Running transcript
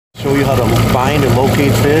Show you how to find and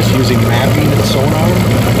locate fish using mapping and sonar.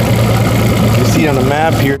 You see on the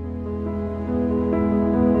map here.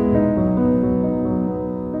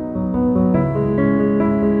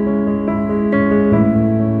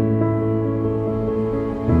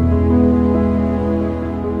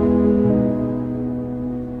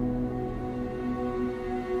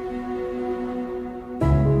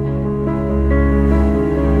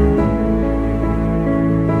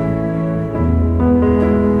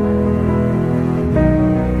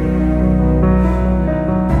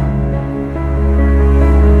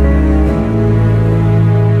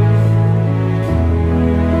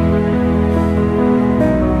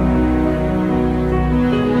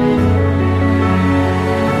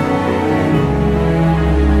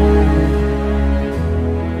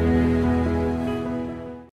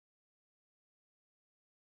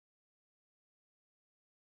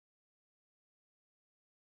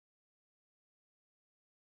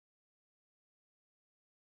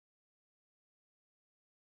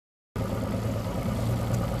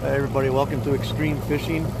 Hey everybody, welcome to Extreme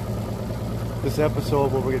Fishing. This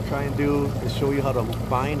episode, what we're going to try and do is show you how to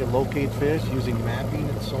find and locate fish using mapping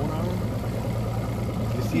and sonar.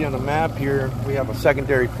 You see on the map here, we have a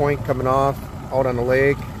secondary point coming off out on the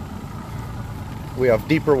lake. We have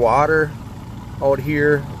deeper water out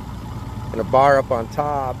here and a bar up on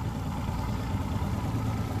top.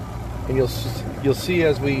 And you'll see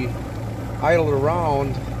as we idle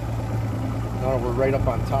around, now we're right up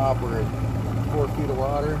on top, we're at 4 feet of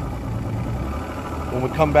water. When we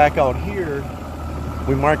come back out here,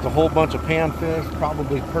 we marked a whole bunch of panfish,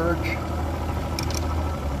 probably perch.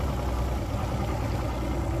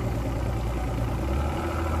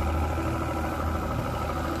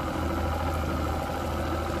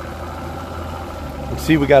 You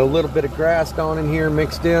see we got a little bit of grass down in here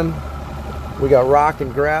mixed in. We got rock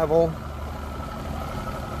and gravel.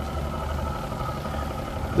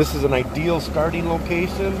 This is an ideal starting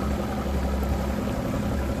location.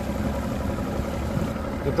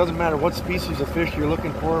 It doesn't matter what species of fish you're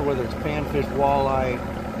looking for, whether it's panfish, walleye,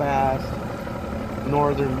 bass,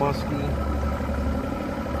 northern muskie.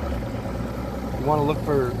 You want to look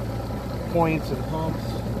for points and humps.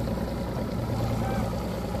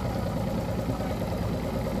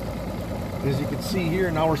 As you can see here,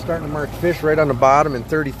 now we're starting to mark fish right on the bottom in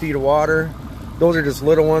 30 feet of water. Those are just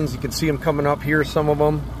little ones. You can see them coming up here, some of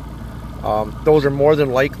them. Those are more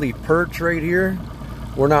than likely perch right here.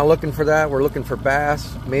 We're not looking for that. We're looking for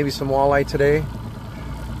bass, maybe some walleye today.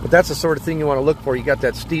 But that's the sort of thing you want to look for. You got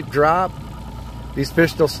that steep drop. These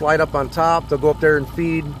fish, they'll slide up on top. They'll go up there and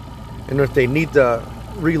feed. And if they need to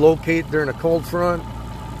relocate during a cold front,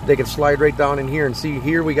 they can slide right down in here. And see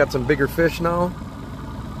here, we got some bigger fish now.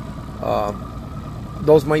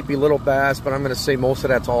 Those might be little bass, but I'm going to say most of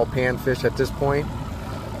that's all panfish at this point.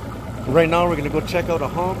 Right now, we're going to go check out a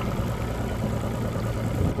hump.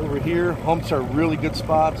 Over here, humps are really good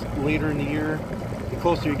spots later in the year. The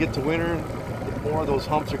closer you get to winter, the more those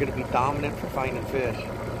humps are going to be dominant for finding fish.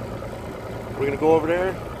 We're going to go over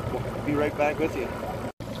there. We'll be right back with you.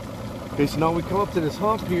 Okay, so now we come up to this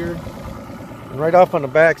hump here, and right off on the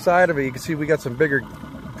back side of it, you can see we got some bigger,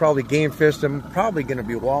 probably game fish. Them probably going to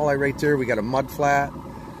be walleye right there. We got a mud flat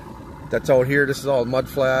that's out here. This is all mud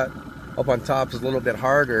flat. Up on top is a little bit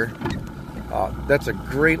harder. That's a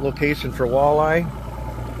great location for walleye.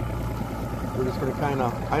 We're just going to kind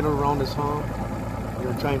of idle around this hump. We're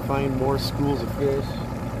going to try and find more schools of fish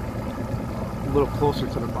a little closer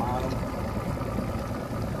to the bottom.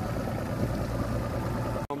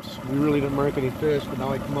 We really didn't mark any fish, but now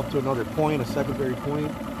I come up to another point, a secondary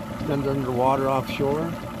point, then underwater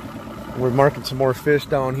offshore. We're marking some more fish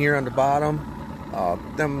down here on the bottom.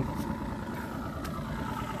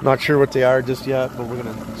 Not sure what they are just yet, but we're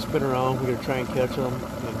going to spin around. We're going to try and catch them,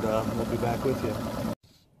 and we'll be back with you.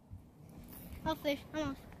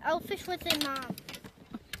 I'll fish with it, Mom. Am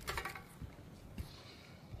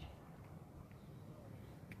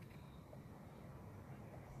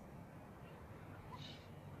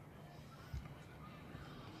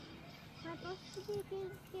I supposed to be a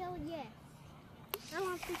scale? Yes. I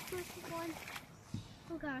want to fish with one.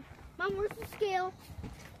 Oh God. Mom, where's the scale?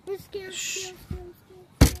 Where's the scale? Scale.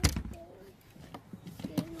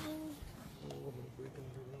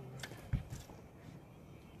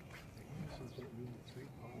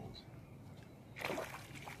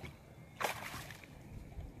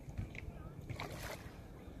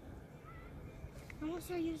 I'm gonna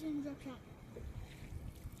start using drop shot.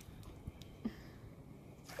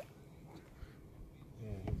 Yeah,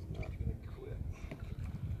 he's not gonna quit.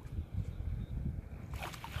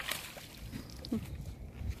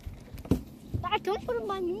 Don't put him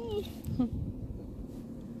on me.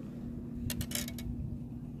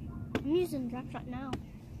 I'm using drop shot now.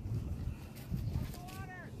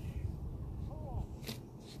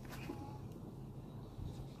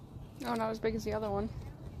 Oh, not as big as the other one.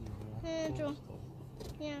 Andrew.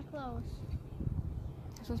 Yeah, close.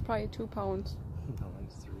 This one's probably 2 pounds. No,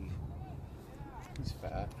 he's 3. He's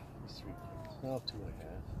fat. He's 3 pounds. No, 2.5.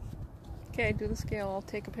 Okay, do the scale. I'll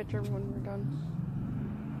take a picture when we're done.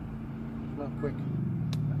 Come on, quick.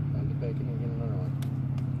 I'll get back in and get another one.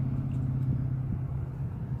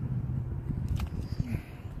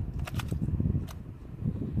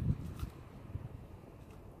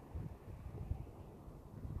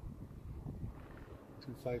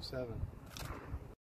 $257.